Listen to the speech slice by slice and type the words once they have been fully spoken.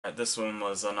This one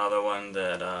was another one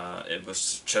that it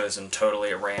was chosen totally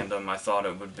at random. I thought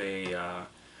it would be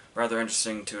rather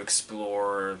interesting to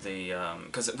explore the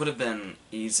because it would have been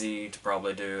easy to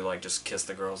probably do like just Kiss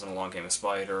the Girls and Along Came a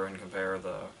Spider and compare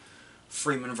the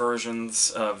Freeman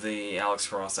versions of the Alex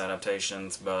Cross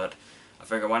adaptations, but I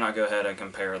figured why not go ahead and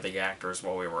compare the actors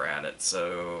while we were at it.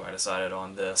 So I decided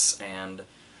on this and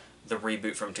the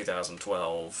reboot from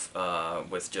 2012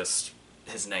 with just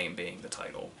his name being the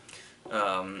title.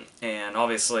 And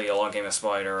obviously, Along Came a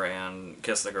Spider and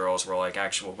Kiss the Girls were like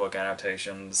actual book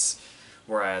adaptations,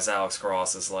 whereas Alex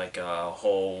Cross is like a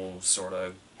whole sort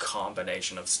of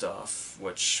combination of stuff,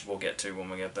 which we'll get to when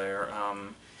we get there.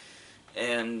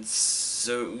 And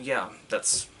so, yeah,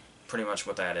 that's pretty much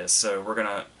what that is. So we're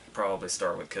gonna probably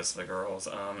start with Kiss the Girls.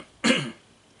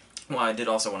 Well, I did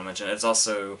also want to mention, it's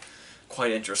also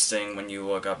quite interesting when you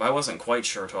look up, I wasn't quite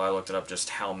sure till I looked it up just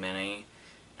how many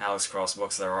Alex Cross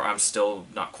books there are. I'm still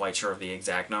not quite sure of the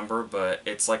exact number, but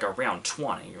it's like around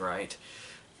 20, right?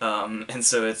 And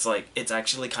so it's like, it's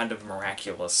actually kind of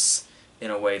miraculous in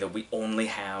a way that we only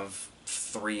have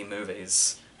 3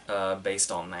 movies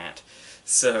based on that.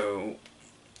 So,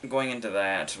 going into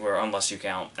that, where unless you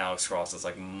count Alex Cross as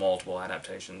like multiple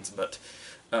adaptations, but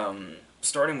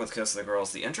starting with Kiss the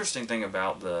Girls, the interesting thing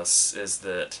about this is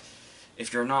that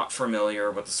if you're not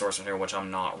familiar with the source material, which I'm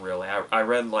not really, I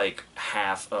read like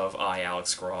half of I,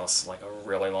 Alex Cross like a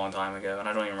really long time ago, and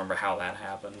I don't even remember how that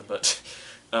happened, but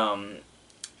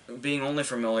being only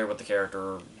familiar with the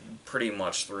character pretty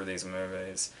much through these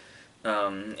movies,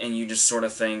 and you just sort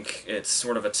of think it's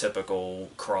sort of a typical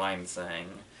crime thing.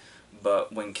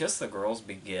 But when Kiss the Girls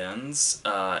begins,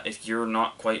 if you're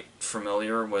not quite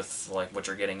familiar with like what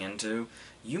you're getting into,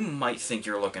 you might think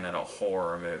you're looking at a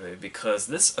horror movie, because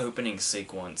this opening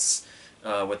sequence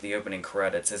with the opening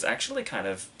credits is actually kind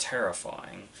of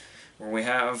terrifying. Where we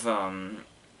have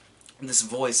this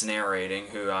voice narrating,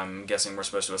 who I'm guessing we're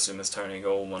supposed to assume is Tony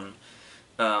Goldwyn,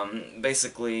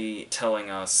 basically telling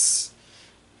us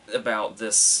about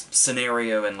this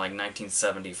scenario in like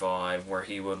 1975 where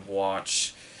he would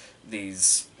watch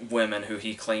these women who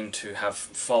he claimed to have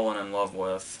fallen in love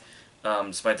with,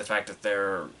 despite the fact that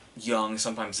they're young,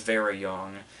 sometimes very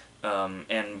young,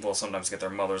 and will sometimes get their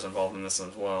mothers involved in this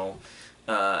as well,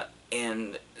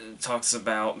 and talks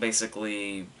about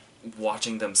basically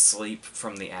watching them sleep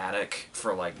from the attic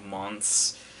for like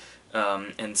months,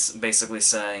 and basically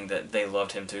saying that they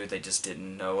loved him too, they just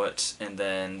didn't know it, and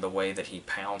then the way that he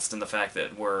pounced, and the fact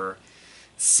that we're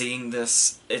seeing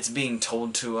this, it's being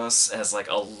told to us as like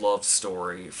a love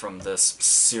story from this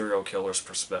serial killer's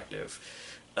perspective.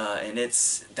 And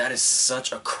that is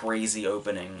such a crazy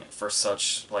opening for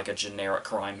such like a generic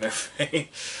crime movie.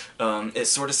 It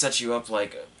sort of sets you up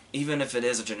like, even if it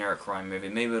is a generic crime movie,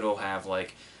 maybe it'll have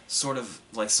like sort of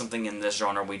like something in this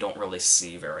genre we don't really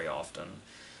see very often.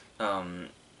 And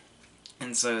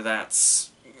so that's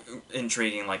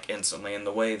intriguing like instantly, in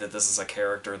the way that this is a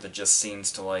character that just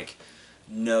seems to like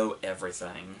know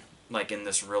everything, like in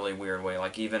this really weird way,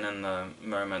 like even in the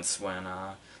moments when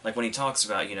like when he talks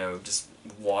about, you know, just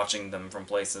watching them from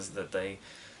places that they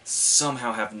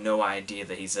somehow have no idea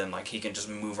that he's in, like he can just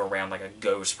move around like a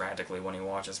ghost practically when he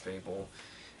watches people.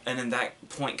 And then that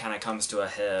point kind of comes to a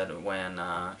head when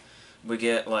we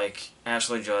get like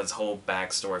Ashley Judd's whole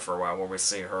backstory for a while, where we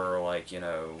see her like, you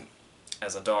know,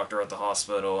 as a doctor at the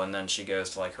hospital, and then she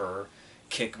goes to like her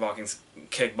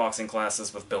kickboxing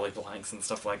classes with Billy Blanks and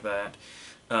stuff like that.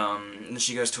 And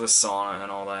she goes to a sauna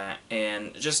and all that,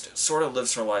 and just sort of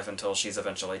lives her life until she's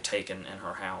eventually taken in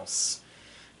her house.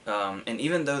 And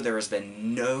even though there has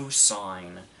been no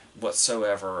sign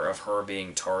whatsoever of her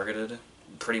being targeted,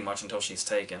 pretty much until she's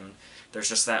taken, there's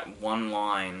just that one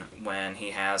line when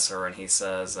he has her and he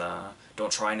says,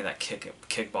 don't try any of that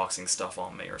kickboxing stuff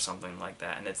on me, or something like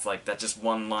that. And it's like, that just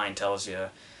one line tells you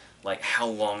like how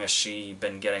long has she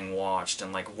been getting watched,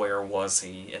 and like where was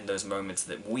he in those moments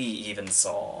that we even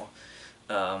saw.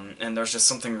 And there's just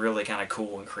something really kind of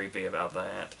cool and creepy about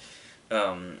that.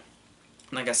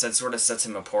 Like I said, sort of sets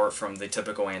him apart from the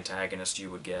typical antagonist you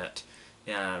would get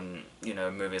in, you know,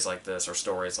 movies like this or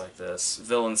stories like this.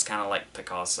 Villains kind of like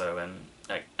Picasso and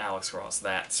like Alex Ross,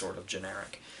 that sort of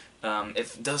generic.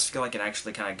 It does feel like it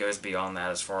actually kind of goes beyond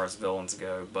that as far as villains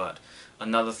go, but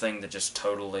another thing that just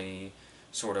totally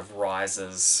sort of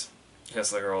rises Kiss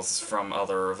the Girls from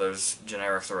other of those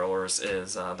generic thrillers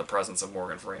is the presence of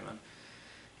Morgan Freeman.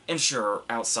 And sure,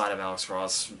 outside of Alex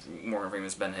Ross, Morgan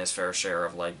Freeman's been his fair share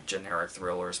of like generic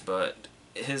thrillers, but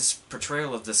his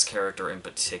portrayal of this character in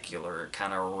particular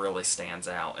kind of really stands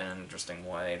out in an interesting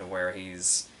way, to where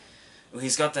he's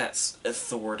he's got that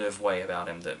authoritative way about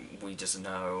him that we just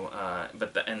know,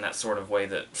 in that sort of way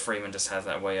that Freeman just has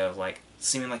that way of, like,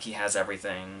 seeming like he has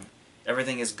everything.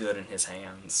 Everything is good in his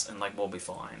hands, and, like, we'll be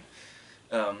fine.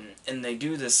 And they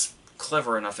do this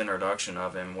clever enough introduction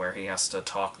of him where he has to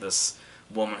talk this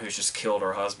woman who's just killed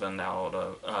her husband out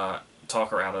of,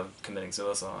 talk her out of committing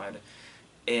suicide.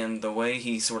 And the way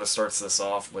he sort of starts this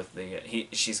off with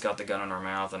she's got the gun in her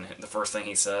mouth, and the first thing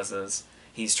he says is,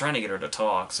 he's trying to get her to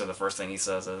talk, so the first thing he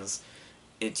says is,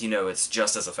 it's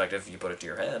just as effective if you put it to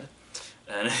your head.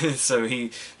 And so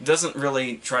he doesn't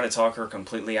really try to talk her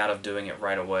completely out of doing it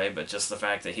right away, but just the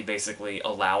fact that he basically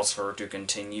allows her to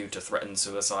continue to threaten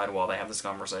suicide while they have this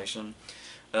conversation.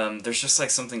 There's just, like,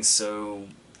 something so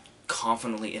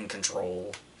confidently in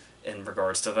control in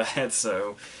regards to that,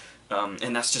 so...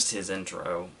 and that's just his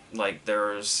intro. Like,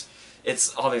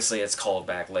 it's called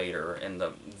back later in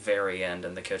the very end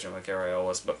in the kitchen with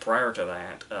Gariolis, but prior to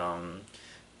that,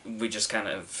 we just kind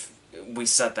of, we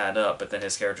set that up, but then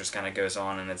his character just kind of goes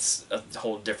on, and it's a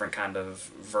whole different kind of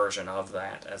version of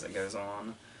that as it goes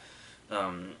on.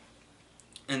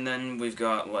 And then we've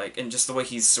got, like, and just the way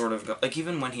he's sort of, like,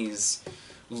 even when he's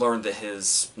learned that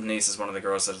his niece is one of the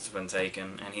girls that has been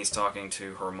taken, and he's talking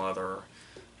to her mother,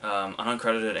 an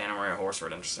uncredited Anna Maria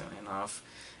Horsford, interestingly enough,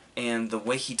 and the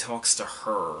way he talks to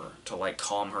her to, like,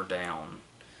 calm her down,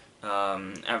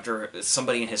 after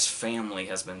somebody in his family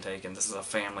has been taken, this is a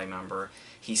family member,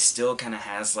 he still kind of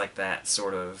has, like, that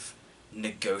sort of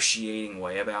negotiating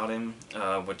way about him,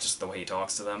 which is the way he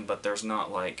talks to them, but there's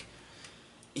not, like,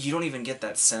 you don't even get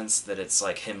that sense that it's,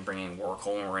 like, him bringing work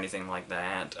home or anything like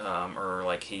that, or,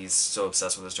 like, he's so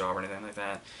obsessed with his job or anything like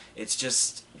that. It's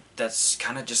just, that's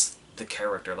kind of just the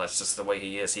character, that's just the way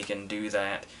he is. He can do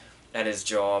that at his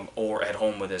job or at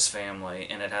home with his family,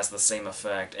 and it has the same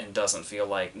effect and doesn't feel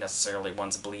like necessarily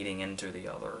one's bleeding into the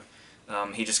other.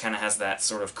 He just kind of has that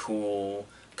sort of cool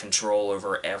control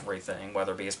over everything,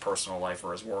 whether it be his personal life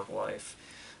or his work life.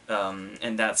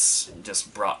 And that's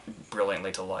just brought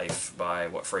brilliantly to life by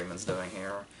what Freeman's doing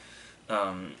here.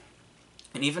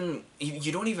 And even,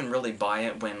 you don't even really buy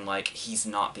it when, like, he's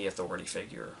not the authority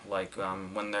figure. Like,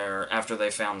 when after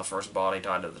they found the first body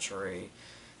tied to the tree,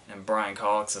 and Brian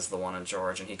Cox is the one in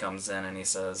charge, and he comes in and he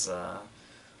says,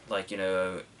 like,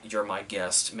 you're my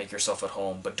guest, make yourself at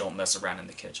home, but don't mess around in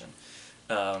the kitchen.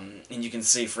 And you can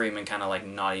see Freeman kind of, like,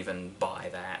 not even buy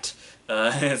that.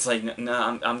 It's like,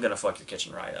 no, I'm gonna fuck your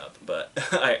kitchen right up. But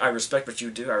I respect what you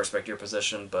do, I respect your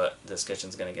position, but this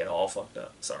kitchen's gonna get all fucked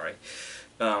up. Sorry.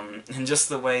 And just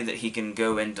the way that he can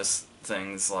go into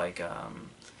things like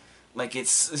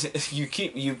it's,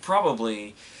 you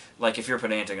probably, like, if you're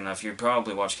pedantic enough, you'd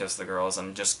probably watch Kiss the Girls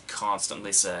and just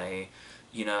constantly say,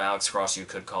 Alex Cross, you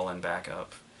could call in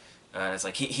backup. It's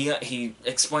like, he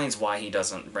explains why he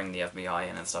doesn't bring the FBI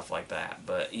in and stuff like that,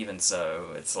 but even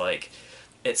so, it's like,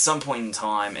 at some point in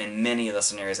time, in many of the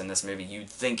scenarios in this movie, you'd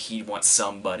think he'd want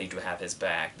somebody to have his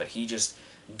back, but he just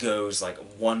goes, like,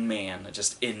 one man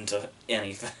just into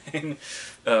anything.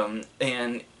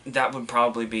 And that would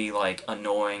probably be, like,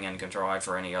 annoying and contrived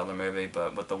for any other movie,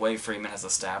 but with the way Freeman has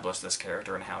established this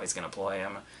character and how he's going to play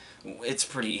him, it's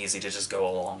pretty easy to just go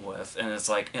along with, and it's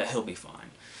like, yeah, he'll be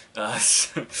fine.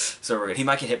 So we're good. He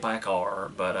might get hit by a car,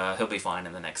 but he'll be fine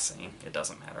in the next scene. It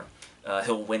doesn't matter.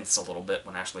 He'll wince a little bit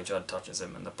when Ashley Judd touches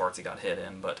him and the parts he got hit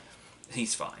in, but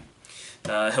he's fine.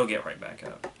 He'll get right back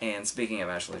up. And speaking of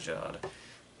Ashley Judd,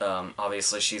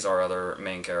 obviously she's our other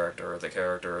main character, the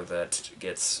character that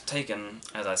gets taken,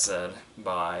 as I said,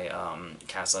 by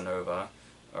Casanova,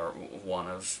 or one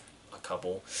of a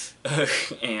couple,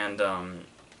 and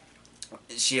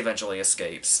she eventually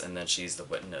escapes, and then she's the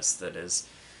witness that is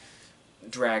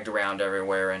dragged around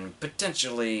everywhere in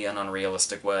potentially an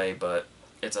unrealistic way, but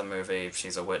it's a movie,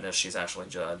 she's a witness, she's Ashley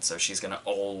Judd, so she's gonna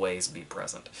always be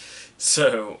present.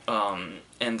 So,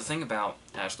 and the thing about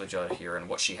Ashley Judd here and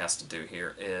what she has to do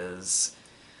here is,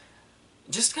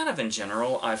 just kind of in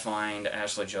general, I find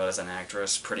Ashley Judd as an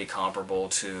actress pretty comparable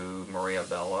to Maria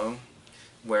Bello,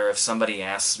 where if somebody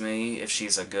asks me if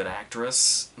she's a good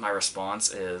actress, my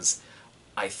response is,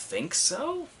 I think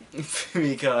so?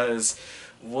 Because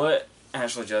what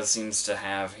Ashley Judd seems to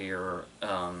have here,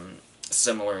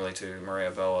 similarly to Maria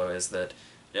Bello, is that,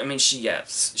 I mean, she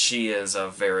is a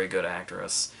very good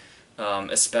actress,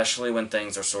 especially when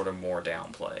things are sort of more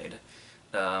downplayed.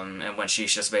 And when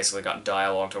she's just basically got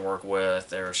dialogue to work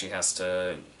with, or she has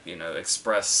to,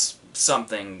 express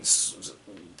something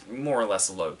more or less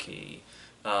low-key.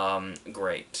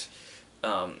 Great.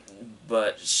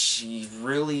 But she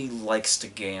really likes to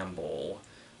gamble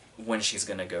when she's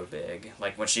gonna go big.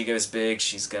 Like, when she goes big,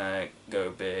 she's gonna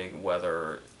go big,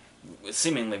 whether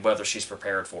seemingly whether she's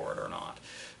prepared for it or not.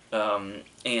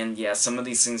 And yeah, some of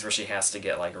these things where she has to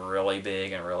get like really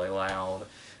big and really loud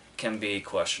can be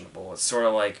questionable. It's sort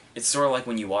of like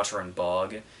when you watch her in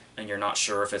Bug, and you're not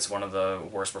sure if it's one of the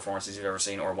worst performances you've ever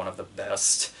seen or one of the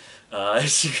best.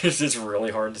 It's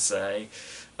really hard to say.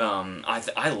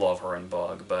 I love her in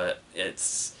Bug, but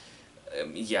it's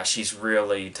yeah, she's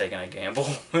really taking a gamble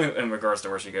in regards to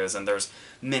where she goes, and there's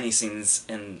many scenes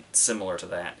similar to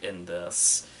that in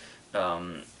this.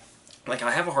 Um, like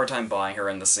I have a hard time buying her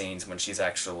in the scenes when she's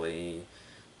actually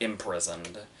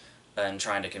imprisoned and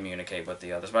trying to communicate with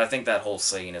the others. But I think that whole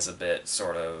scene is a bit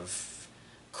sort of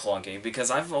clunky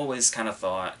because I've always kind of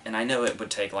thought, and I know it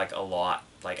would take like a lot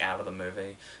like out of the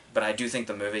movie, but I do think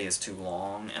the movie is too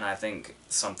long, and I think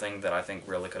something that I think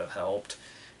really could have helped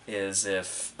is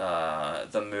if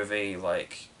the movie,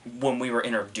 like, when we were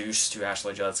introduced to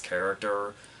Ashley Judd's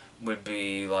character, would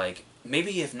be, like,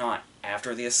 maybe if not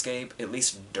after the escape, at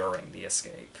least during the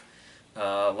escape.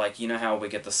 Like, you know how we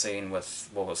get the scene with,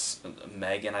 what was,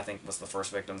 Megan, I think was the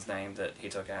first victim's name that he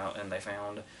took out and they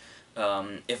found?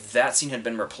 If that scene had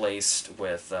been replaced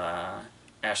with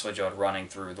Ashley Judd running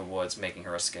through the woods, making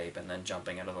her escape, and then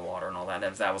jumping into the water and all that, and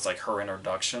if that was, like, her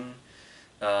introduction,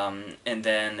 and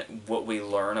then what we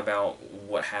learn about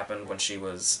what happened when she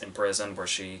was in prison, where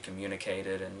she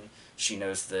communicated and she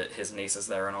knows that his niece is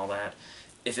there and all that,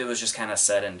 if it was just kind of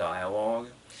said in dialogue,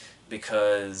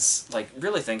 because, like,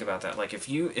 really think about that. Like, if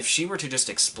she were to just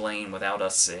explain without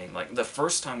us seeing, like, the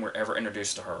first time we're ever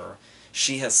introduced to her,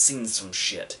 she has seen some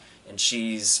shit, and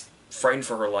she's frightened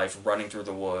for her life running through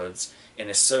the woods, and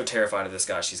is so terrified of this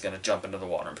guy she's going to jump into the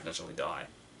water and potentially die.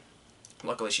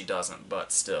 Luckily she doesn't,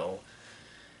 but still.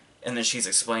 And then she's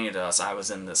explaining to us, I was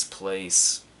in this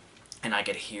place, and I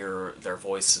could hear their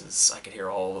voices. I could hear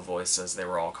all the voices. They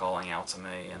were all calling out to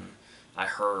me, and I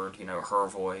heard, her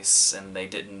voice, and they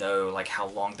didn't know, like, how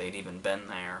long they'd even been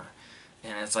there.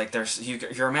 And it's like,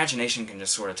 your imagination can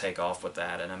just sort of take off with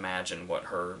that and imagine what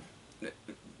her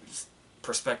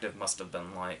perspective must have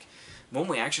been like. When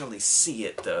we actually see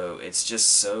it, though, it's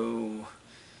just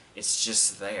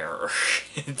there.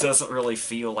 It doesn't really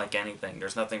feel like anything.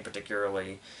 There's nothing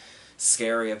particularly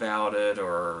scary about it,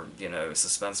 or,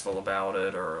 suspenseful about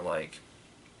it, or, like,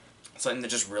 something that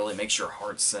just really makes your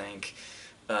heart sink.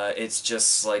 It's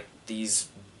just, like, these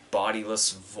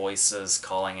bodiless voices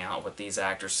calling out with these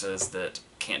actresses that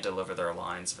can't deliver their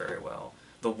lines very well.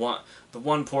 The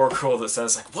one poor girl that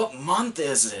says, like, what month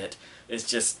is it? It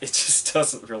just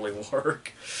doesn't really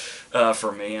work,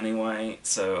 for me anyway.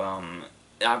 So,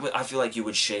 I feel like you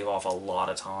would shave off a lot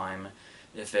of time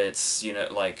if it's,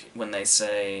 like, when they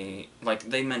say, like,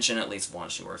 they mention at least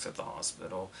once she works at the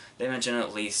hospital. They mention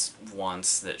at least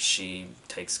once that she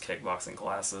takes kickboxing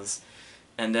classes.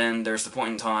 And then there's the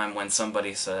point in time when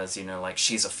somebody says, like,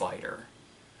 she's a fighter.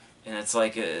 And it's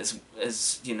like, as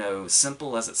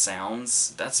simple as it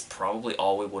sounds, that's probably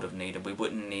all we would have needed. We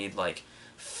wouldn't need, like,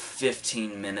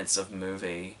 15 minutes of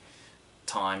movie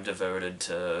time devoted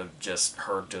to just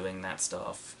her doing that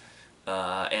stuff.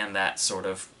 And that sort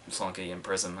of clunky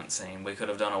imprisonment scene. We could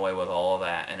have done away with all of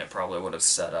that, and it probably would have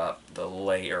set up the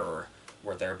layer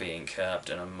where they're being kept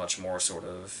in a much more sort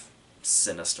of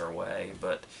sinister way.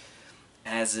 But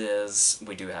as is,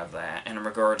 we do have that. And in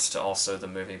regards to also the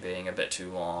movie being a bit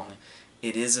too long,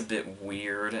 it is a bit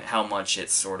weird how much it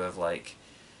sort of, like,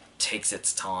 takes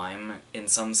its time in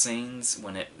some scenes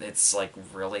when it's like,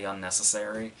 really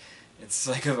unnecessary. It's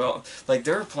like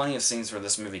there are plenty of scenes where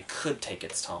this movie could take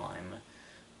its time,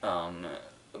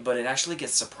 but it actually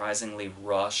gets surprisingly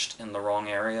rushed in the wrong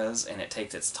areas, and it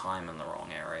takes its time in the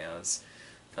wrong areas.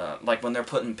 Like, when they're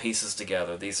putting pieces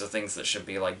together, these are things that should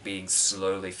be, like, being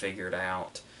slowly figured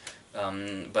out.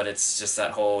 But it's just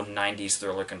that whole 90s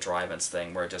thriller contrivance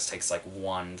thing where it just takes, like,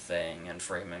 one thing, and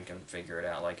Freeman can figure it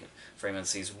out. Like, Freeman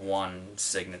sees one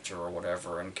signature or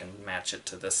whatever and can match it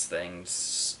to this thing,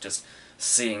 just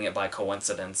seeing it by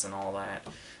coincidence and all that.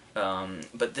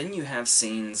 But then you have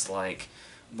scenes like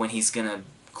when he's gonna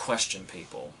question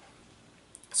people.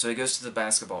 So he goes to the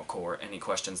basketball court and he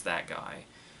questions that guy.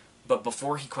 But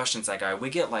before he questions that guy,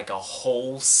 we get, like, a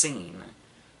whole scene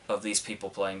of these people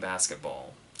playing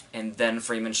basketball. And then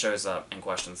Freeman shows up and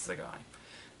questions the guy.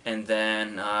 And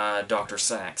then Dr.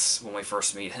 Sachs, when we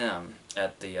first meet him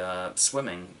at the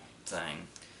swimming thing,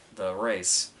 the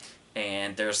race.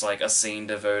 And there's, like, a scene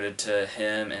devoted to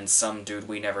him and some dude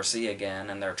we never see again,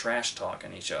 and they're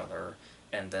trash-talking each other.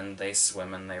 And then they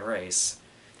swim and they race.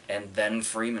 And then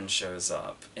Freeman shows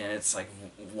up. And it's like,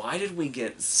 why did we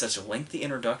get such lengthy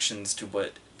introductions to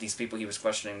what these people he was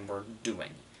questioning were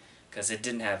doing? Because it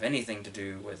didn't have anything to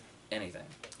do with anything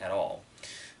at all.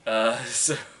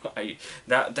 So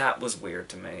that was weird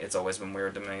to me. It's always been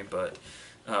weird to me, but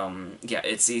yeah,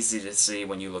 it's easy to see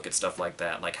when you look at stuff like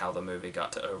that, like how the movie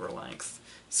got to overlength.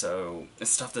 So it's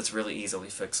stuff that's really easily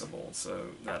fixable. So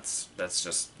that's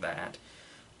just that.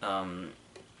 Um,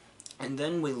 and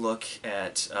then we look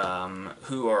at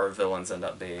who our villains end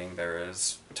up being. There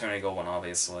is Tony Goldwyn,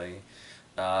 obviously,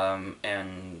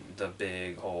 and the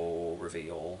big whole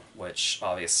reveal, which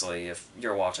obviously, if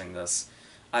you're watching this,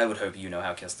 I would hope you know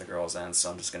how Kiss the Girls ends,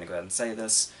 so I'm just going to go ahead and say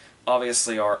this.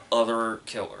 Obviously, our other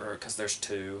killer, because there's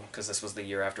two, because this was the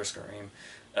year after Scream,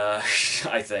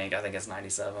 I think it's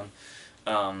 97.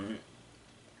 Um,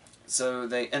 so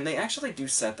they actually do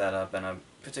set that up in a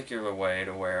particular way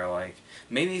to where, like,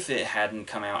 maybe if it hadn't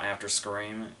come out after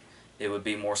Scream, it would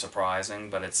be more surprising,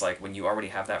 but it's like when you already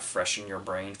have that fresh in your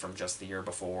brain from just the year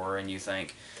before, and you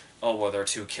think, oh, well, there are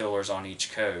two killers on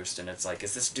each coast, and it's like,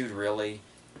 is this dude really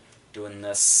doing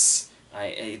this?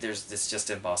 It's just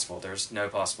impossible. There's no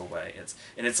possible way.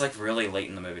 It's like really late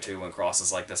in the movie too when Cross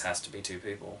is like, this has to be two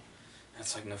people. And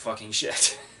it's like, no fucking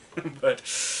shit. But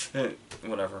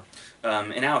whatever.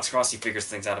 And Alex Cross, he figures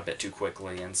things out a bit too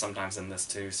quickly, and sometimes in this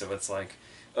too. So it's like,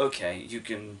 okay, you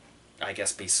can, I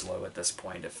guess, be slow at this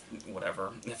point if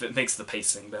whatever, if it makes the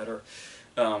pacing better.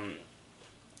 Um,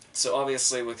 so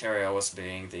obviously, with Cary Elwes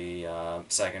being the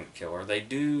second killer, they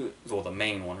do, well, the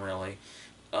main one really.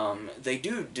 They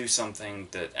do something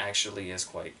that actually is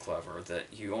quite clever. That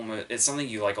you almost, it's something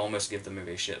you like almost give the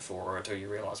movie shit for until you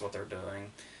realize what they're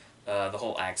doing. The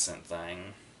whole accent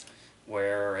thing,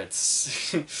 where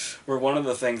it's where one of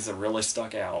the things that really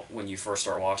stuck out when you first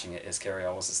start watching it is Cary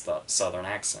Elwes' southern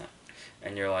accent,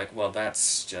 and you're like, well, that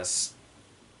is just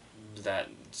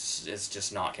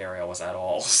not Cary Elwes at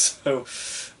all. So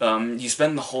you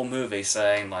spend the whole movie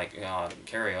saying, like, God,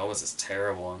 Cary Elwes is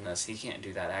terrible in this. He can't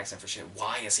do that accent for shit.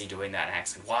 Why is he doing that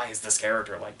accent? Why is this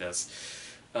character like this?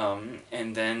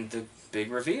 And then the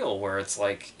big reveal where it's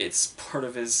like, it's part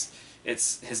of it's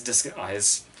his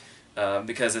disguise.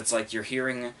 Because it's like you're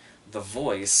hearing the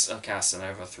voice of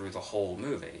Casanova through the whole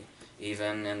movie.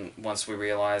 Even and once we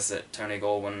realize that Tony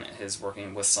Goldwyn is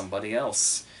working with somebody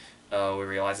else, we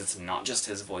realize it's not just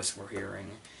his voice we're hearing.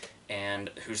 And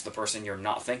who's the person you're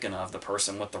not thinking of? The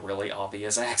person with the really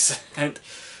obvious accent.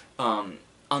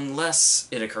 Unless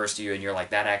it occurs to you and you're like,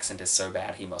 that accent is so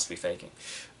bad, he must be faking.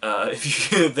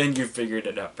 If you, then you figured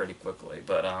it out pretty quickly.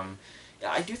 But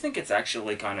yeah, I do think it's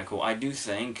actually kind of cool. I do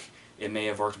think it may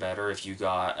have worked better if you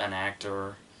got an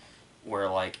actor where,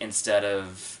 like, instead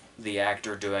of the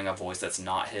actor doing a voice that's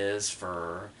not his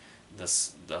for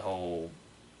the whole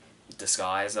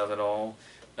disguise of it all,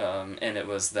 and it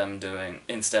was them doing,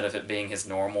 instead of it being his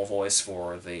normal voice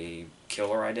for the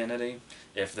killer identity,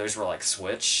 if those were, like,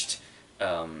 switched,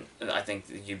 I think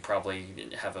you'd probably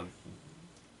have a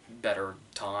better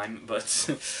time, but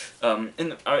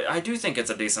and I do think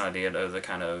it's a decent idea to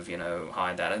kind of, you know,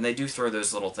 hide that, and they do throw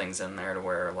those little things in there to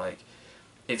where, like,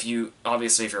 if you,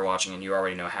 obviously if you're watching and you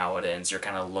already know how it ends, you're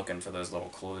kind of looking for those little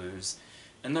clues,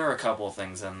 and there are a couple of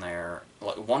things in there,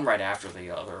 like one right after the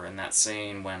other, in that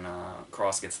scene when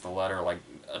Cross gets the letter, like,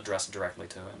 addressed directly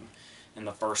to him, and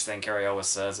the first thing Cary Elwes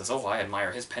says is, oh, I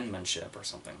admire his penmanship, or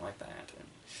something like that,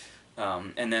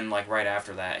 and then, like, right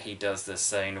after that, he does this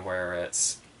thing where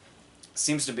it's,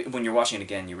 seems to be, when you're watching it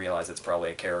again, you realize it's probably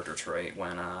a character trait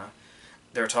when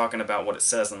they're talking about what it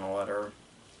says in the letter,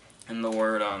 and the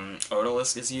word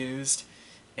odalisque is used,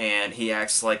 and he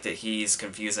acts like that he's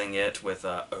confusing it with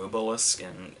obelisk,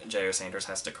 and J.O. Sanders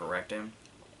has to correct him.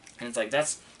 And it's like,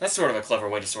 that's sort of a clever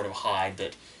way to sort of hide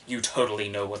that you totally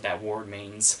know what that word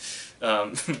means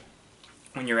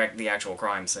when you're at the actual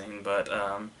crime scene, but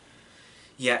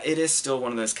yeah, it is still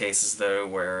one of those cases, though,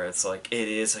 where it's like, it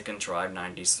is a contrived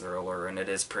 90s thriller, and it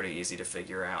is pretty easy to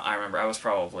figure out. I remember I was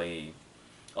probably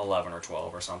 11 or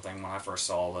 12 or something when I first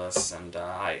saw this, and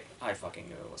I fucking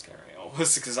knew it was Cary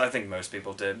Elwes, because I think most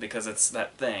people did, because it's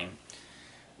that thing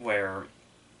where,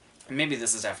 maybe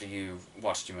this is after you've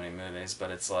watched too many movies,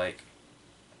 but it's like,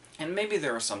 and maybe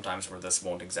there are some times where this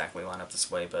won't exactly line up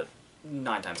this way, but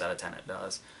 9 times out of 10 it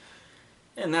does.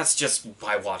 And that's just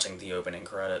by watching the opening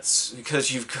credits,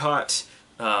 because you've got,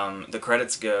 the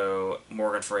credits go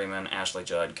Morgan Freeman, Ashley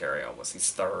Judd, Cary Elwes,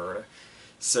 he's third.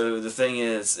 So the thing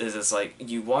is it's like,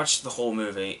 you watch the whole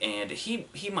movie, and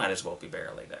he might as well be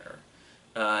barely there.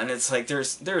 And it's like,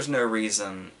 there's no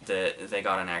reason that they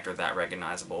got an actor that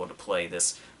recognizable to play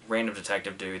this random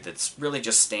detective dude that's really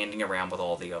just standing around with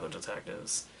all the other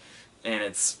detectives. And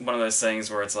it's one of those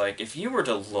things where it's like, if you were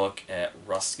to look at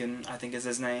Ruskin, I think is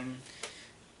his name,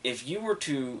 if you were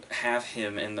to have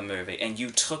him in the movie and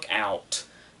you took out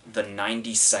the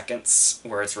 90 seconds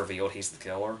where it's revealed he's the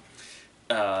killer,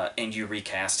 and you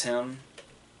recast him,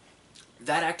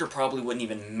 that actor probably wouldn't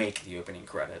even make the opening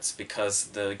credits because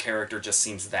the character just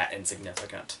seems that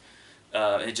insignificant.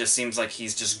 It just seems like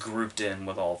he's just grouped in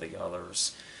with all the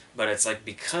others. But it's like,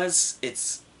 because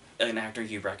it's an actor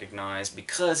you recognize,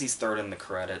 because he's third in the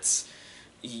credits,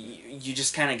 you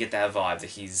just kind of get that vibe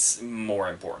that he's more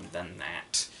important than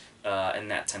that. And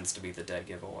that tends to be the dead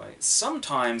giveaway.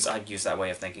 Sometimes I'd use that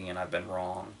way of thinking and I've been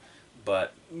wrong,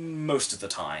 but most of the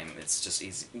time it's just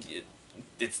easy.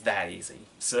 It's that easy.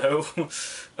 So,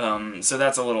 so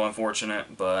that's a little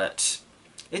unfortunate, but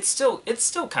it's still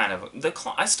kind of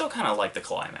I still kind of like the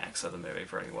climax of the movie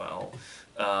pretty well.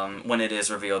 When it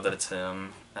is revealed that it's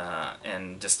him,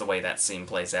 and just the way that scene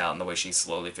plays out, and the way she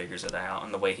slowly figures it out,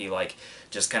 and the way he like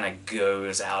just kind of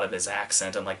goes out of his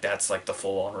accent, and like that's like the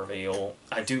full on reveal.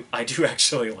 I do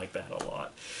actually like that a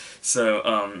lot.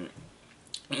 So,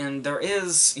 and there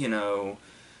is, you know,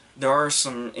 there are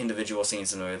some individual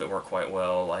scenes in the movie that work quite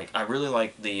well. Like, I really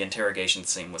like the interrogation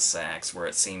scene with Sax, where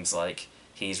it seems like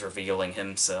he's revealing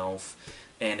himself,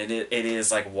 and it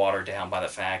is like watered down by the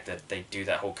fact that they do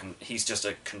that whole he's just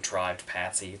a contrived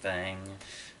patsy thing.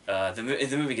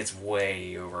 The movie gets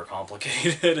way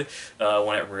overcomplicated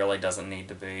when it really doesn't need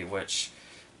to be, which,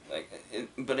 like,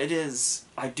 but it is.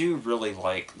 I do really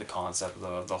like the concept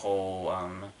of the whole.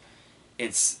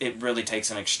 It really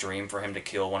takes an extreme for him to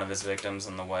kill one of his victims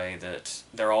in the way that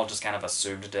they're all just kind of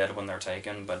assumed dead when they're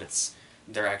taken, but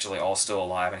they're actually all still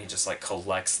alive, and he just like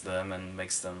collects them and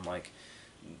makes them like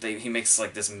he makes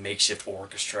like this makeshift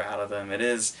orchestra out of them.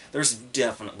 There's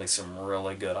definitely some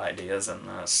really good ideas in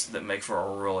this that make for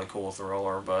a really cool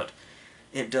thriller, but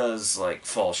it does like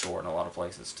fall short in a lot of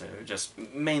places too, just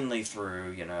mainly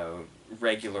through, you know,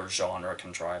 regular genre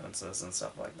contrivances and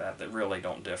stuff like that really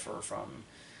don't differ from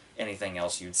anything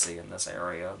else you'd see in this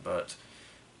area. But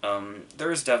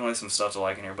there's definitely some stuff to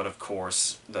like in here, but of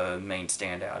course the main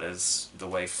standout is the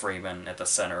way Freeman at the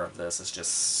center of this is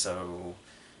just so,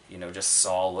 you know, just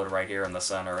solid right here in the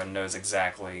center, and knows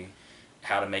exactly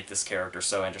how to make this character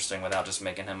so interesting without just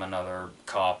making him another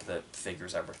cop that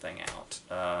figures everything out.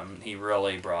 He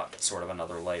really brought sort of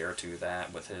another layer to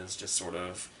that with his just sort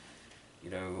of, you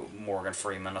know, Morgan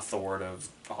Freeman authoritative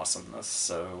awesomeness.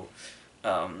 So,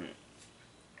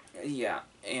 yeah,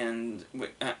 and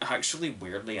actually,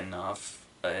 weirdly enough,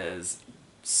 as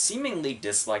seemingly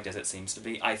disliked as it seems to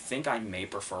be, I think I may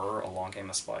prefer Along Came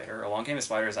a Spider. Along Came a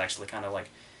Spider has actually kind of like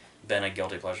been a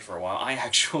guilty pleasure for a while.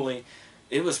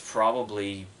 It was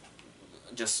probably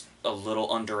just a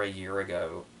little under a year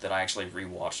ago that I actually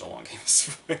rewatched Along Came a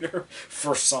Spider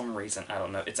for some reason. I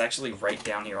don't know. It's actually right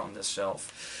down here on this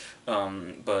shelf.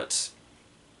 But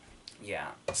yeah,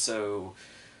 so.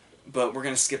 But we're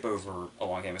going to skip over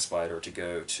Along Came a Spider to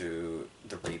go to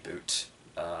the reboot,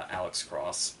 Alex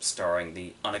Cross, starring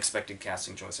the unexpected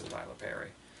casting choice of Tyler Perry.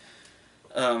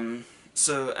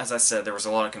 So, as I said, there was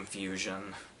a lot of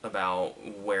confusion about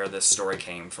where this story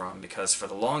came from, because for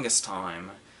the longest time,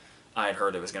 I had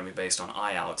heard it was going to be based on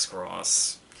Alex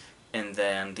Cross, and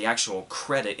then the actual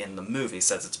credit in the movie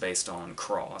says it's based on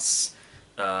Cross.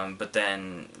 But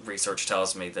then research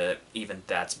tells me that even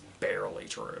that's barely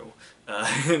true.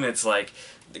 And it's like,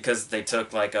 because they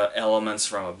took like elements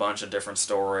from a bunch of different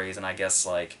stories, and I guess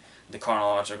like the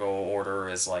chronological order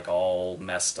is like all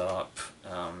messed up.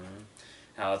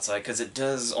 How it's like, because it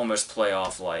does almost play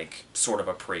off like sort of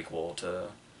a prequel to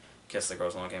Kiss the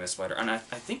Girls, Along Came a Spider. And I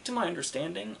think, to my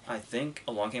understanding, I think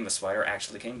Along Came a Spider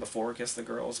actually came before Kiss the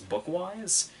Girls,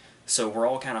 book-wise. So we're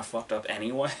all kind of fucked up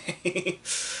anyway.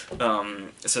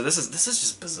 So this is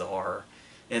just bizarre.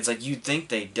 And it's like, you'd think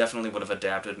they definitely would have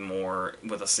adapted more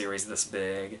with a series this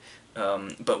big.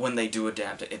 But when they do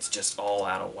adapt it, it's just all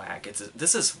out of whack.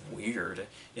 This is weird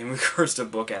in regards to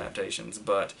book adaptations,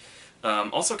 but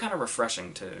also kind of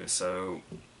refreshing too. So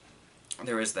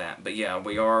there is that. But yeah,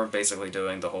 we are basically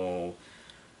doing the whole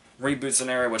reboot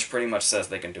scenario, which pretty much says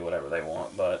they can do whatever they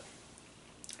want, but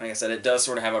like I said, it does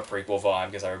sort of have a prequel vibe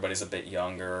because everybody's a bit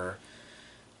younger.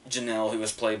 Janelle, who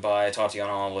was played by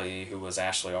Tatiana Ali, who was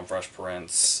Ashley on Fresh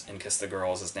Prince and Kiss the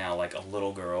Girls, is now like a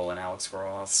little girl in Alex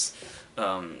Cross.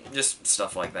 Just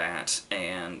stuff like that.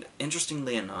 And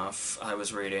interestingly enough, I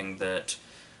was reading that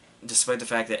despite the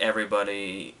fact that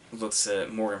everybody looks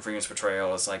at Morgan Freeman's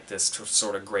portrayal as like this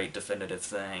sort of great definitive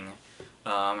thing,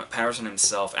 Patterson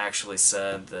himself actually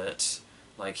said that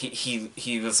like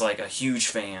he was like a huge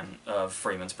fan of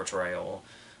Freeman's portrayal,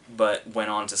 but went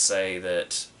on to say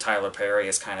that Tyler Perry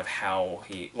is kind of how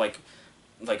he like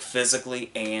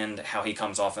physically and how he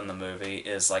comes off in the movie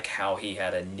is like how he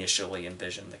had initially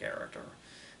envisioned the character,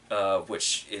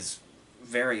 which is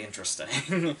very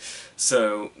interesting.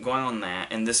 So, going on that,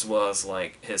 and this was,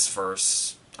 like, his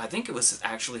first... I think it was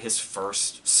actually his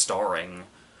first starring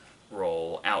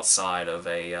role outside of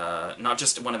a, not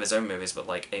just one of his own movies, but,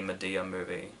 like, a Medea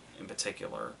movie in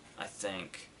particular, I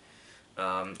think.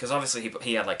 Because obviously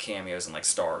he had, like, cameos in, like,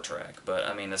 Star Trek, but,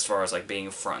 I mean, as far as, like, being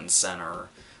front and center,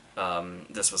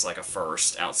 this was, like, a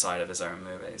first outside of his own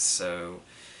movies. So,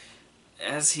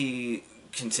 as he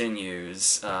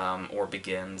continues, or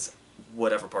begins,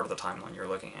 whatever part of the timeline you're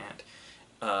looking at,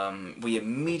 we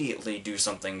immediately do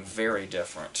something very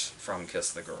different from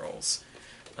Kiss the Girls.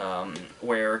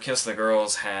 Where Kiss the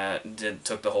Girls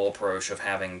took the whole approach of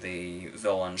having the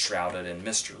villain shrouded in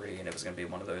mystery, and it was going to be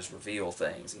one of those reveal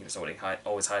things. He was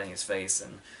always hiding his face,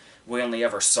 and we only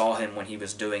ever saw him when he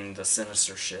was doing the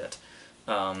sinister shit.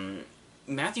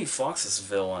 Matthew Fox's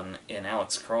villain in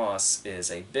Alex Cross is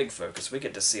a big focus. We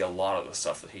get to see a lot of the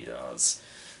stuff that he does.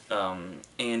 And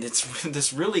it's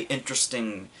this really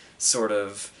interesting sort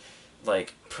of,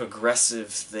 like, progressive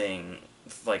thing,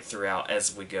 like, throughout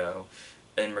as we go,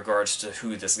 in regards to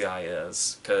who this guy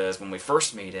is. Because when we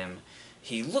first meet him,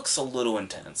 he looks a little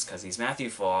intense, because he's Matthew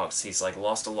Fox, he's, like,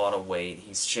 lost a lot of weight,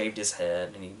 he's shaved his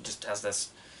head, and he just has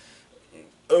this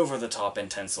over-the-top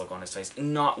intense look on his face.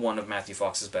 Not one of Matthew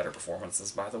Fox's better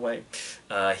performances, by the way.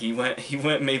 He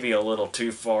went maybe a little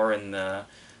too far in the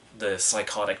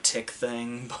psychotic tick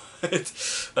thing,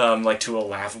 but like, to a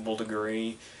laughable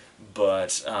degree.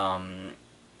 But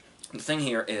the thing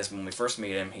here is, when we first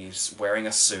meet him, he's wearing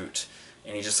a suit,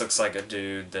 and he just looks like a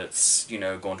dude that's, you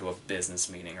know, going to a business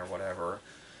meeting or whatever.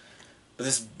 But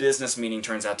this business meeting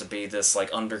turns out to be this, like,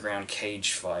 underground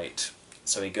cage fight.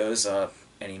 So he goes up,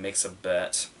 and he makes a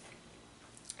bet,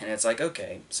 and it's like,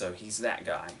 okay, so he's that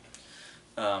guy.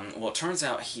 Well, it turns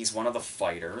out he's one of the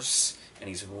fighters, and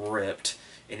he's ripped,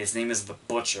 and his name is the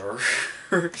Butcher.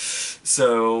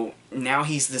 So now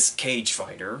he's this cage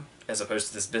fighter, as opposed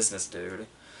to this business dude.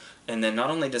 And then not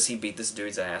only does he beat this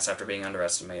dude's ass after being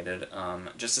underestimated,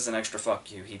 just as an extra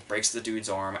fuck you, he breaks the dude's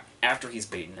arm after he's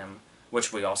beaten him,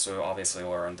 which we also obviously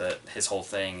learned that his whole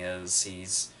thing is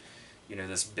he's, you know,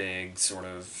 this big sort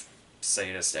of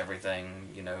sadist, everything,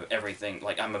 you know, everything,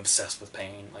 like, I'm obsessed with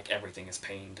pain, like, everything is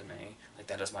pain to me, like,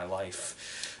 that is my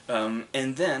life.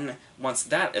 And then, once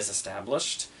that is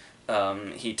established,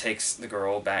 he takes the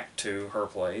girl back to her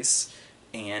place,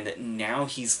 and now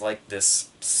he's like this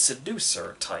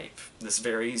seducer type, this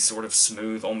very sort of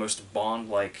smooth, almost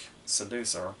Bond-like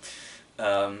seducer.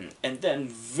 And then,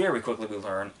 very quickly we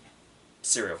learn,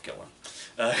 serial killer.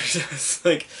 Just,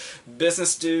 like,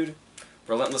 business dude,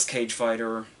 relentless cage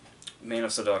fighter, man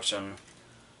of seduction,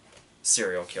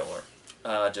 serial killer.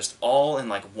 Just all in,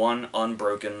 like, one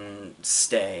unbroken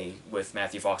stay with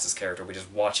Matthew Fox's character. We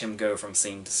just watch him go from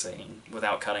scene to scene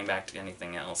without cutting back to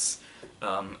anything else.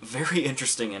 Very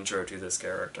interesting intro to this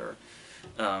character.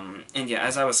 And yeah,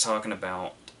 as I was talking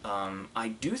about, I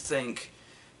do think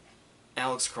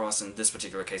Alex Cross in this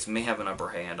particular case may have an upper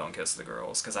hand on Kiss the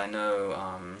Girls, because I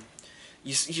know,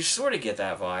 you sort of get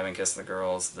that vibe in Kiss the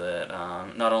Girls that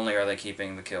not only are they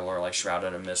keeping the killer, like,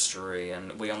 shrouded in mystery,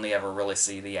 and we only ever really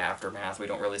see the aftermath, we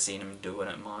don't really see him doing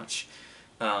it much.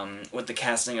 With the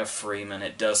casting of Freeman,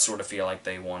 it does sort of feel like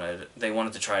they wanted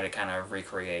to try to kind of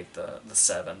recreate the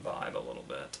Seven vibe a little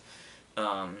bit.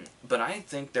 But I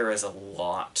think there is a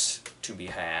lot to be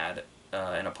had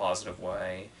in a positive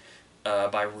way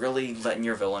by really letting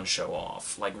your villain show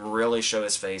off. Like, really show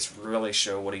his face, really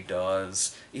show what he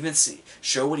does, even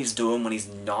show what he's doing when he's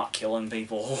not killing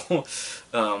people.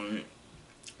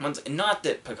 Not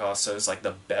that Picasso's, like,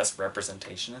 the best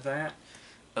representation of that,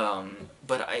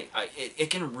 but it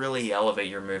can really elevate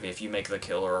your movie if you make the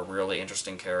killer a really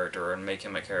interesting character and make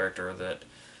him a character that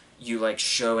you, like,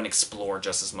 show and explore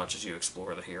just as much as you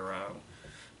explore the hero.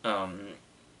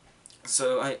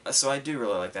 So I do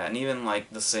really like that, and even,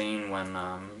 like, the scene when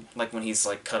when he's,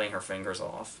 like, cutting her fingers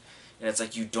off, and it's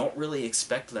like you don't really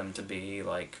expect them to be,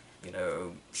 like, you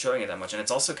know, showing it that much, and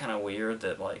it's also kind of weird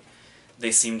that, like,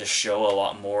 they seem to show a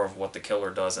lot more of what the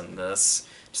killer does in this,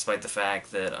 despite the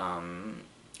fact that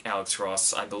Alex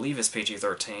Cross, I believe, is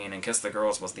PG-13, and Kiss the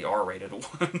Girls was the R-rated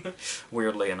one,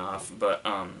 weirdly enough, but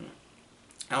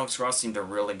Alex Cross seemed to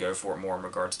really go for it more in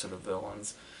regards to the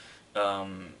villains.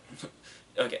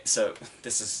 Okay, so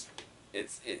this is,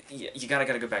 you gotta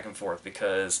go back and forth,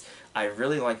 because I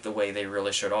really like the way they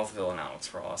really showed off villain Alex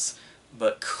Cross,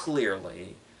 but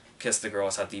clearly Kiss the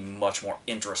Girls had the much more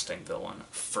interesting villain,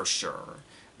 for sure.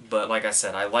 But like I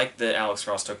said, I like that Alex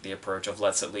Cross took the approach of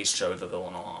let's at least show the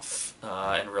villain off,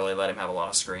 and really let him have a lot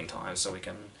of screen time so we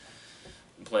can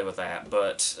play with that.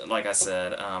 But like I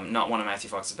said, not one of Matthew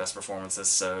Fox's best performances,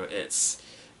 so it's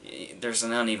there's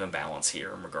an uneven balance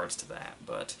here in regards to that,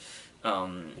 but,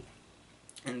 and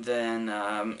then,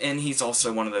 and he's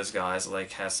also one of those guys,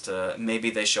 like, has to, maybe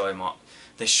they show him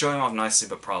off nicely,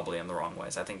 but probably in the wrong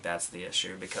ways. I think that's the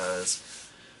issue, because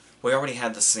we already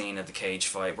had the scene at the cage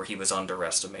fight where he was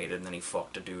underestimated and then he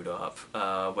fucked a dude up,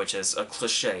 which is a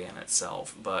cliche in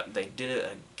itself, but they did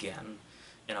it again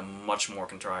in a much more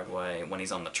contrived way when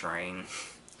he's on the train,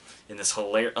 in this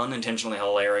unintentionally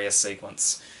hilarious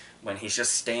sequence, when he's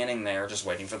just standing there just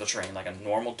waiting for the train like a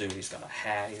normal dude. He's got a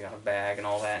hat, he's got a bag and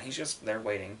all that, he's just there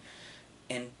waiting.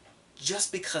 And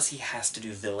just because he has to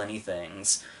do villainy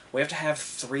things, we have to have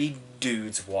 3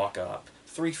 dudes walk up,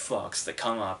 3 fucks that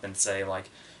come up and say, like,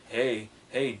 hey,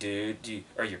 dude,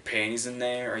 are your panties in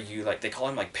there? Are you, like, they call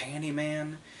him, like, Panty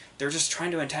Man? They're just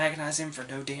trying to antagonize him for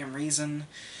no damn reason.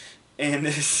 And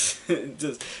it's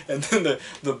just, and then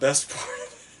the best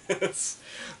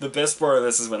part of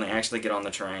this, is when they actually get on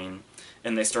the train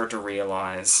and they start to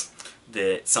realize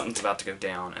that something's about to go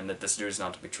down and that this dude is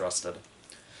not to be trusted.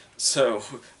 So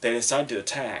they decide to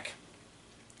attack,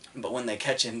 but when they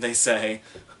catch him, they say,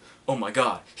 "Oh my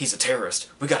God, he's a terrorist.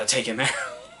 We gotta take him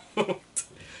out."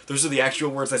 Those are the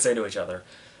actual words they say to each other.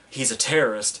 He's a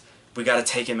terrorist. We gotta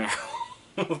take him out.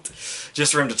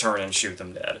 Just for him to turn and shoot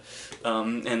them dead.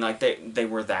 And like they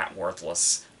were that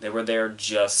worthless. They were there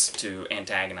just to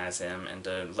antagonize him and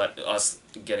to let us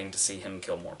getting to see him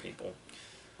kill more people.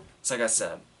 So like I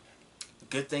said,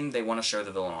 good thing they want to show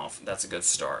the villain off. That's a good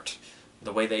start.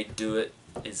 The way they do it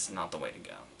is not the way to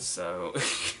go. So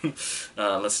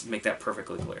let's make that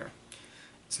perfectly clear.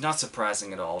 It's not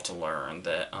surprising at all to learn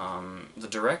that the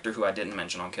director, who I didn't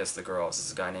mention on Kiss the Girls,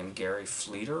 is a guy named Gary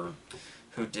Fleder,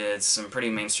 who did some pretty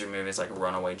mainstream movies like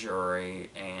Runaway Jury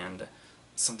and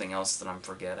something else that I'm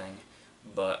forgetting.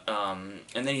 But, and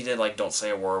then he did, like, Don't Say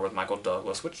a Word with Michael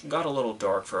Douglas, which got a little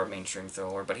dark for a mainstream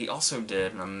thriller, but he also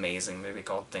did an amazing movie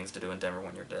called Things to Do in Denver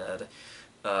When You're Dead,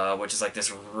 which is, like,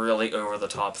 this really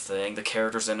over-the-top thing. The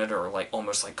characters in it are, like,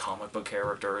 almost like comic book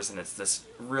characters, and it's this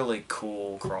really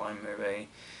cool crime movie.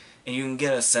 And you can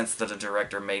get a sense that a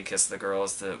director made Kiss the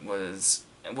Girls that was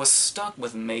stuck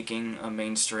with making a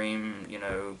mainstream, you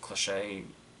know, cliche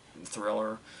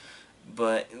thriller,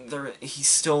 but he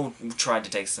still tried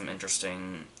to take some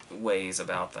interesting ways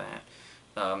about that.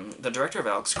 The director of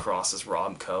Alex Cross is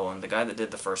Rob Cohen, the guy that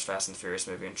did the first Fast and Furious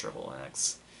movie in Triple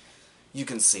X. You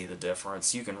can see the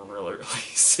difference. You can really, really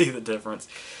see the difference.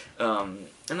 And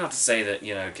not to say that,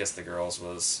 you know, Kiss the Girls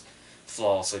was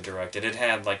flawlessly directed. It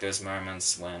had, like, those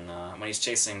moments when he's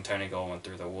chasing Tony Goldwyn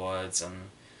through the woods and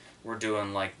we're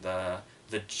doing, like, the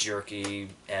jerky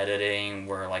editing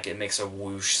where, like, it makes a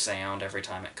whoosh sound every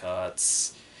time it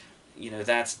cuts. You know,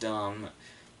 that's dumb.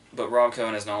 But Rob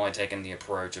Cohen has not only taken the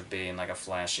approach of being, like, a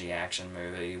flashy action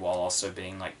movie while also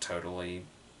being, like, totally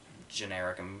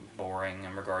generic and boring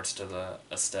in regards to the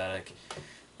aesthetic.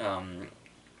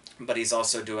 But he's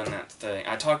also doing that thing.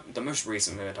 The most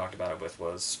recent movie I talked about it with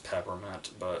was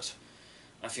Peppermint, but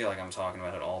I feel like I'm talking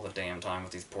about it all the damn time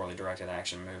with these poorly directed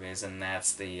action movies, and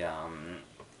that's the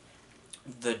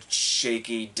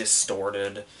shaky,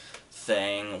 distorted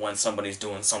thing when somebody's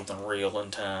doing something real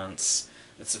intense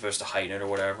that's supposed to heighten it or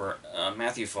whatever.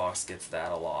 Matthew Fox gets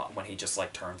that a lot when he just,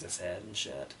 like, turns his head and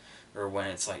shit. Or when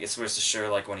it's, like, it's supposed to show,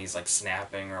 like, when he's, like,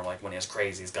 snapping or, like, when his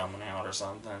crazy's coming out or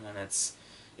something, and it's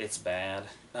bad.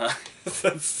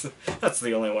 That's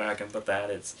the only way I can put that.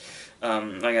 It's,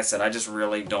 like I said, I just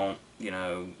really don't, you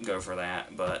know, go for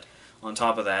that, but on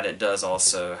top of that, it does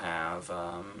also have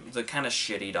the kind of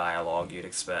shitty dialogue you'd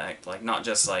expect. Like, not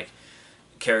just, like,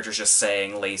 characters just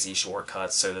saying lazy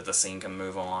shortcuts so that the scene can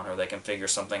move on or they can figure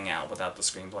something out without the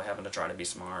screenplay having to try to be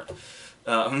smart.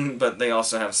 But they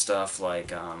also have stuff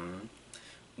like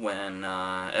when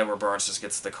Edward Burns just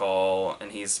gets the call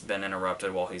and he's been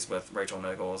interrupted while he's with Rachel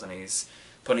Nichols and he's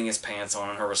putting his pants on,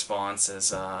 and her response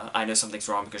is, "I know something's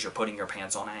wrong because you're putting your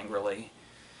pants on angrily."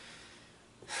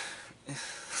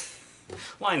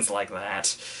 Lines like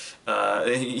that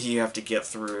you have to get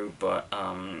through, but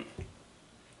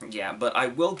yeah, but I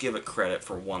will give it credit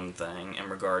for one thing in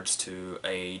regards to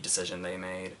a decision they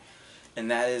made, and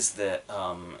that is that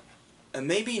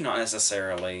maybe not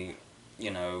necessarily, you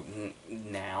know,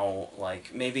 now,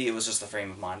 like, maybe it was just the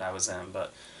frame of mind I was in,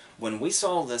 but when we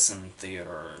saw this in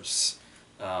theaters,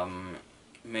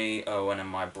 me, Owen, and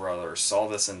my brother saw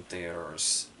this in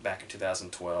theaters back in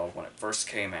 2012 when it first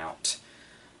came out.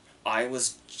 I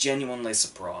was genuinely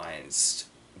surprised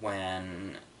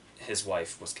when his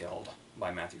wife was killed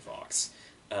by Matthew Fox.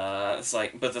 It's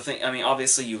like, but the thing, I mean,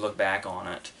 obviously you look back on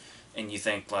it, and you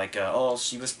think, like, oh,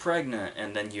 she was pregnant,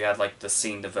 and then you had, like, the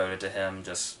scene devoted to him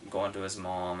just going to his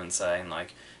mom and saying,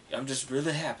 like, I'm just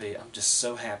really happy. I'm just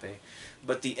so happy.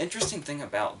 But the interesting thing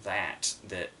about that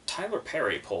Tyler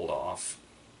Perry pulled off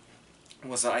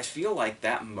was that I feel like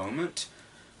that moment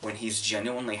when he's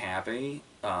genuinely happy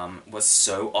was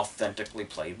so authentically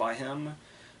played by him,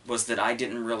 was that I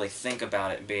didn't really think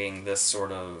about it being this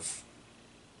sort of,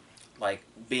 like,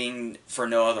 being for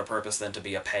no other purpose than to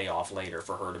be a payoff later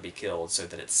for her to be killed so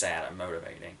that it's sad and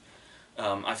motivating.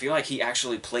 I feel like he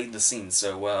actually played the scene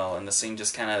so well, and the scene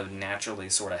just kind of naturally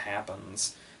sort of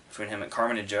happens between him and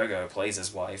Carmen Ejogo plays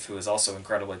his wife, who is also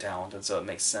incredibly talented, so it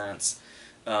makes sense.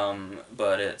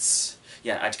 But it's...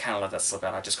 Yeah, I kind of let that slip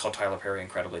out. I just called Tyler Perry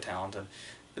incredibly talented,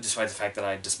 despite the fact that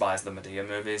I despise the Madea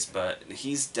movies, but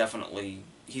he's definitely...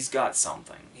 He's got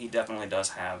something. He definitely does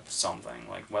have something.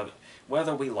 Like,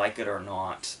 whether we like it or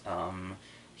not,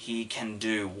 he can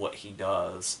do what he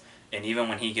does. And even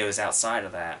when he goes outside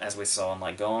of that, as we saw in,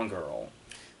 like, Gone Girl,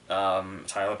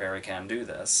 Tyler Perry can do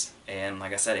this. And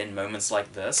like I said, in moments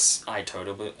like this, I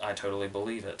totally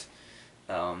believe it.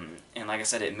 And like I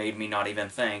said, it made me not even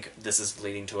think this is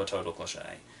leading to a total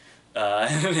cliche.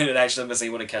 And it actually was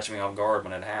able to catch me off guard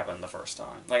when it happened the first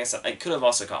time. Like I said, it could have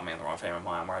also caught me in the wrong frame of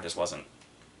mind, where I just wasn't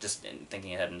just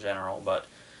thinking ahead in general. But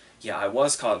yeah, I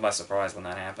was caught by surprise when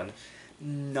that happened.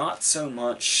 Not so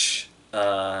much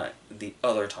the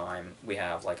other time we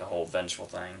have like a whole vengeful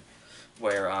thing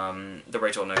where the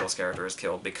Rachel Nichols character is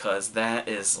killed, because that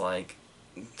is like,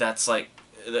 that's like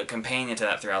the companion to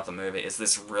that throughout the movie is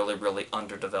this really, really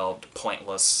underdeveloped,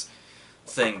 pointless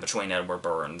thing between Edward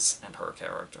Burns and her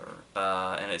character.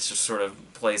 And it just sort of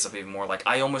plays up even more. Like,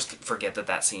 I almost forget that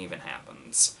that scene even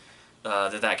happens.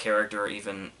 That character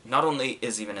even, not only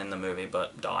is even in the movie,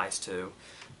 but dies too.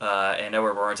 And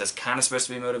Edward Burns is kind of supposed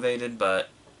to be motivated, but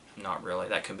not really.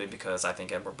 That could be because I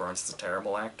think Edward Burns is a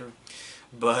terrible actor.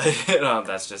 But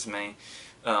that's just me.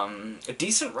 A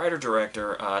decent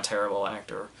writer-director, terrible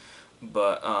actor.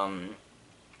 But,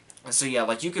 so yeah,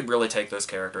 like, you could really take those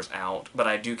characters out, but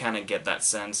I do kind of get that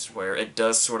sense where it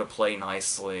does sort of play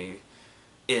nicely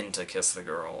into Kiss the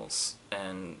Girls,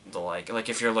 and the like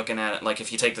if you're looking at it, like,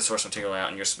 if you take the source material out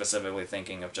and you're specifically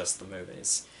thinking of just the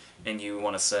movies, and you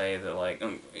want to say that, like,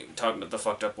 talking about the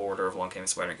fucked up order of Long Came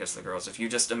Spider and Kiss the Girls, if you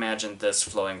just imagine this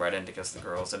flowing right into Kiss the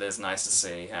Girls, it is nice to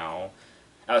see how,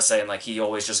 I was saying, like, he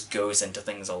always just goes into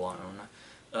things alone,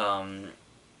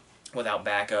 without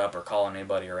backup or calling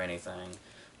anybody or anything,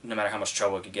 no matter how much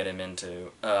trouble it could get him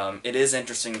into. It is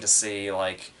interesting to see,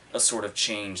 like, a sort of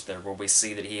change there, where we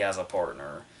see that he has a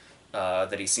partner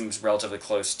that he seems relatively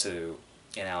close to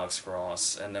in Alex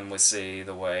Cross, and then we see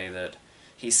the way that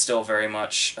he's still very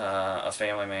much a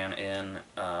family man in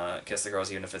Kiss the Girls,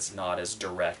 even if it's not as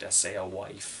direct as, say, a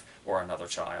wife or another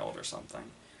child or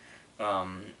something.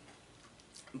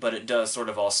 But it does sort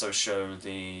of also show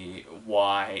the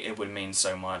why it would mean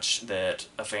so much that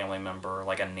a family member,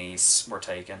 like a niece, were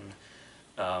taken.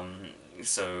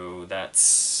 So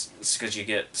that's because you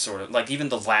get sort of, like, even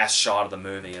the last shot of the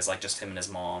movie is like just him and his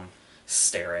mom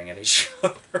staring at each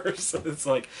other. So it's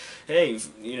like, hey,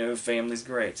 you know, family's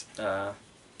great.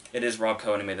 It is Rob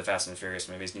Cohen who made the Fast and Furious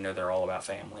movies. You know, they're all about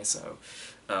family. So,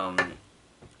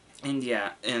 and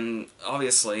yeah, and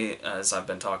obviously, as I've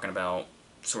been talking about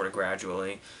sort of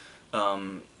gradually,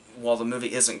 while the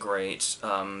movie isn't great,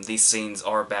 these scenes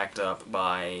are backed up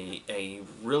by a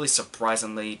really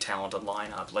surprisingly talented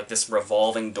lineup. Like, this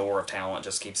revolving door of talent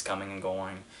just keeps coming and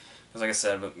going. Because, like I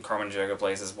said, Carmen Ejogo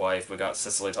plays his wife, we got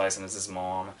Cicely Tyson as his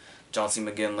mom, John C.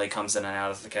 McGinley comes in and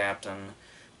out as the captain,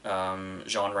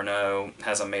 Jean Reno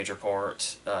has a major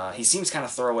part. He seems kind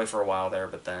of throwaway for a while there,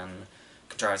 but then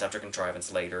contrivance after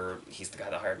contrivance later, he's the guy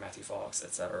that hired Matthew Fox,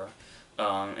 etc.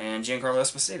 And Giancarlo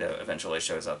Esposito eventually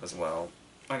shows up as well.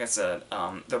 Like I said,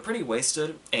 they're pretty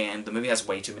wasted, and the movie has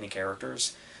way too many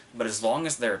characters, but as long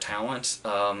as they're talent,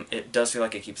 it does feel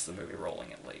like it keeps the movie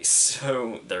rolling at least.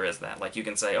 So there is that. Like, you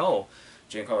can say, oh,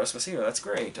 Giancarlo Esposito, that's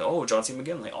great. Oh, John C.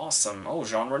 McGinley, awesome. Oh,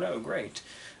 Jean Reno, great.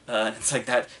 It's like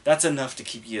that's enough to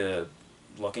keep you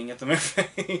looking at the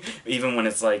movie, even when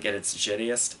it's like at its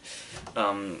shittiest.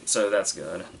 So that's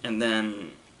good. And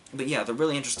then, but yeah, the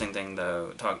really interesting thing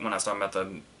though, when I was talking about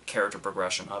the character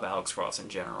progression of Alex Cross in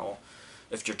general,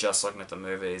 if you're just looking at the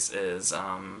movies, is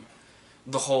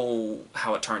the whole,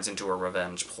 how it turns into a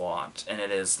revenge plot. And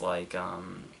it is like, I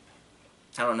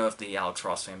don't know if the Alex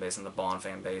Cross fanbase and the Bond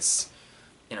fanbase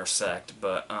intersect,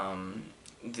 but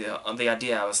the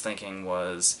idea I was thinking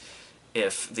was,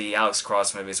 if the Alex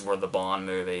Cross movies were the Bond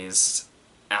movies,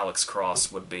 Alex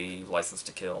Cross would be License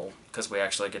to Kill, because we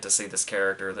actually get to see this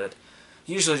character that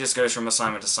usually just goes from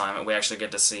assignment to assignment. We actually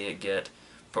get to see it get,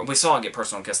 we saw it get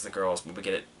personal in Kiss the Girls, but we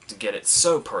get it to get it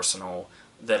so personal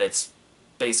that it's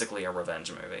basically a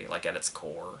revenge movie, like at its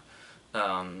core.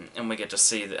 And we get to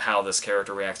see how this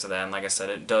character reacts to that, and like I said,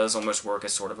 it does almost work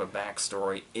as sort of a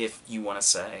backstory, if you want to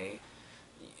say.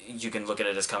 You can look at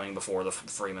it as coming before the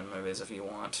Freeman movies if you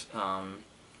want.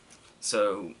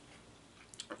 So,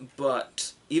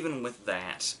 but even with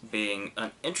that being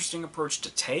an interesting approach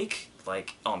to take,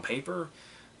 like, on paper,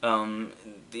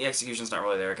 the execution's not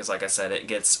really there, because like I said, it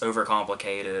gets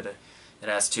overcomplicated. It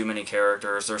has too many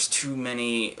characters. There's too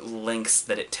many links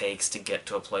that it takes to get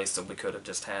to a place that we could have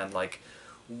just had, like,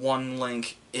 one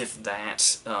link, if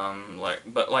that.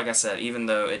 But like I said, even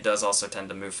though it does also tend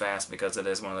to move fast, because it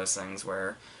is one of those things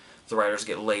where the writers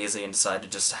get lazy and decide to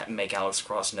just make Alex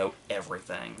Cross know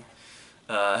everything.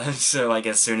 So, like,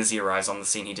 as soon as he arrives on the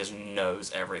scene, he just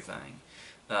knows everything.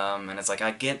 And it's like,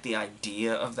 I get the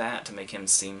idea of that, to make him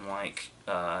seem like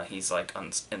he's, like,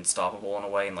 unstoppable in a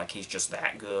way, and, like, he's just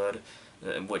that good,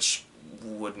 which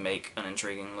would make an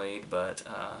intriguing lead, but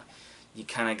you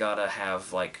kind of gotta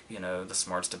have, like, you know, the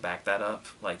smarts to back that up.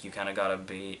 Like, you kind of gotta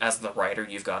be, as the writer,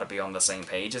 you've got to be on the same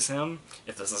page as him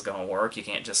if this is gonna work. You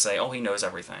can't just say, oh, he knows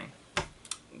everything.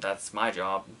 That's my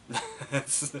job.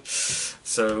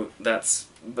 So that's,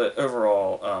 but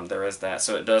overall, there is that.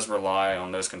 So it does rely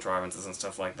on those contrivances and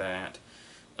stuff like that.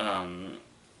 And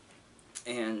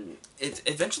it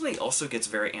eventually also gets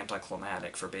very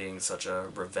anticlimactic for being such a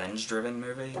revenge-driven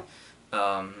movie.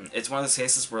 It's one of those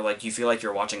cases where, like, you feel like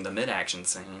you're watching the mid-action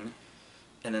scene,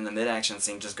 and then the mid-action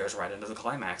scene just goes right into the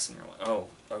climax, and you're like, oh,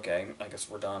 okay, I guess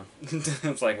we're done.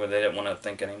 It's like, well, they didn't want to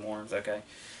think anymore. It's okay.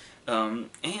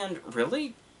 And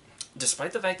really,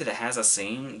 despite the fact that it has a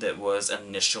scene that was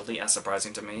initially as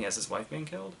surprising to me as his wife being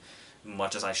killed,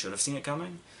 much as I should have seen it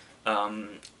coming,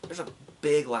 there's a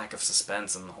big lack of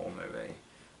suspense in the whole movie.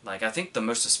 Like, I think the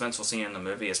most suspenseful scene in the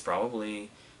movie is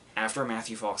probably after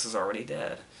Matthew Fox is already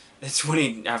dead. It's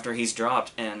when after he's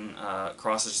dropped and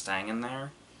Cross is just hanging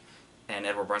there, and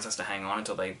Edward Burns has to hang on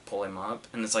until they pull him up,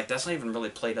 and it's like, that's not even really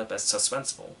played up as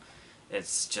suspenseful.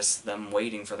 It's just them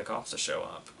waiting for the cops to show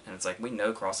up. And it's like, we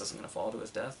know Cross isn't going to fall to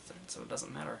his death, so it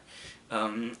doesn't matter.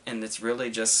 And it's really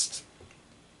just,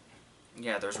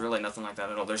 yeah, there's really nothing like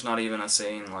that at all. There's not even a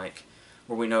scene, like,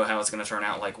 where we know how it's going to turn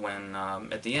out, like when,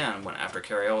 at the end, when after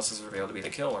Carrie Ellis is revealed to be the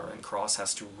killer, and Cross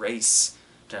has to race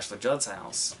to Ashley Judd's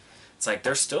house. It's like,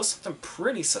 there's still something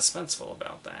pretty suspenseful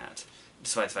about that,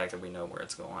 despite the fact that we know where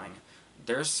it's going.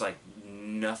 There's, like,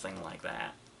 nothing like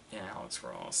that in Alex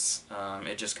Cross.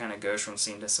 It just kind of goes from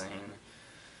scene to scene.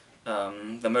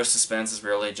 The most suspense is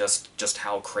really just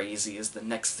how crazy is the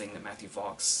next thing that Matthew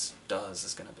Fox does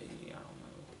is going to be. I don't know.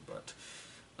 But,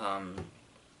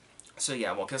 so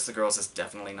yeah, well, Kiss the Girls is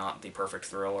definitely not the perfect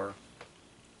thriller.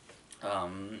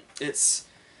 It's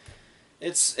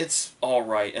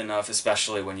alright enough,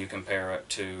 especially when you compare it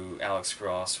to Alex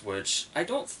Cross, which I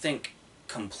don't think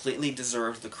completely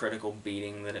deserved the critical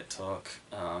beating that it took.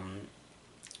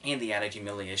 And the added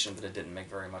humiliation that it didn't make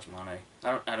very much money.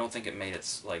 I don't think it made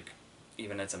its, like,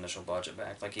 even its initial budget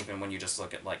back. Like, even when you just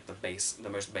look at, like, the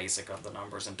most basic of the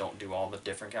numbers and don't do all the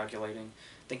different calculating,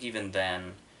 I think even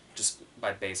then, just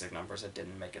by basic numbers, it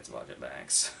didn't make its budget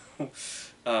back. So,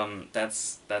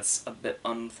 that's a bit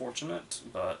unfortunate,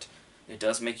 but it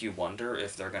does make you wonder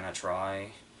if they're gonna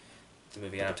try the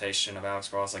movie adaptation of Alex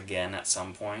Cross again at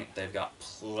some point. They've got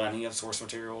plenty of source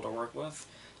material to work with.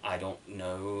 I don't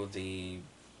know the,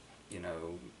 you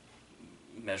know,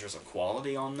 measures of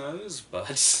quality on those,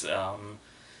 but, I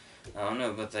don't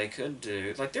know, but they could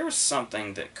do, like, there was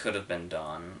something that could have been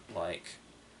done, like,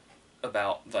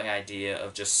 about the idea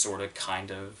of just sort of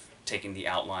kind of taking the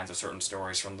outlines of certain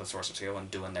stories from the source material and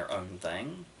doing their own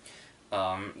thing.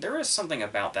 There is something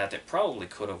about that that probably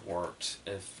could have worked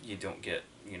if you don't get,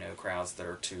 you know, crowds that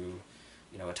are too,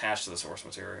 you know, attached to the source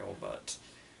material, but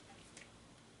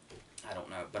I don't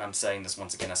know. But I'm saying this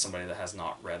once again as somebody that has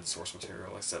not read the source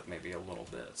material except maybe a little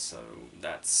bit, so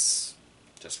that's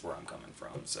just where I'm coming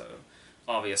from. So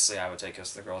obviously I would take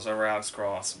Kiss the Girls over Alex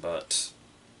Cross, but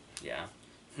yeah.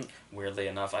 Weirdly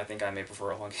enough, I think I may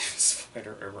prefer Long Game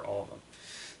Spider over all of them.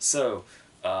 So,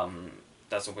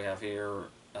 that's what we have here.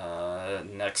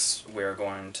 Next, we're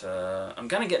going to... I'm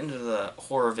going to get into the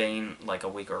horror vein like a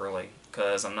week early,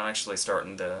 because I'm not actually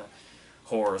starting the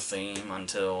horror theme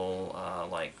until,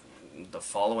 like, the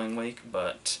following week,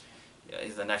 but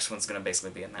the next one's going to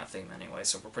basically be in that theme anyway,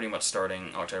 so we're pretty much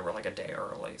starting October like a day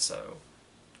early, so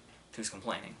who's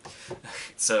complaining?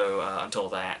 So, until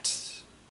that,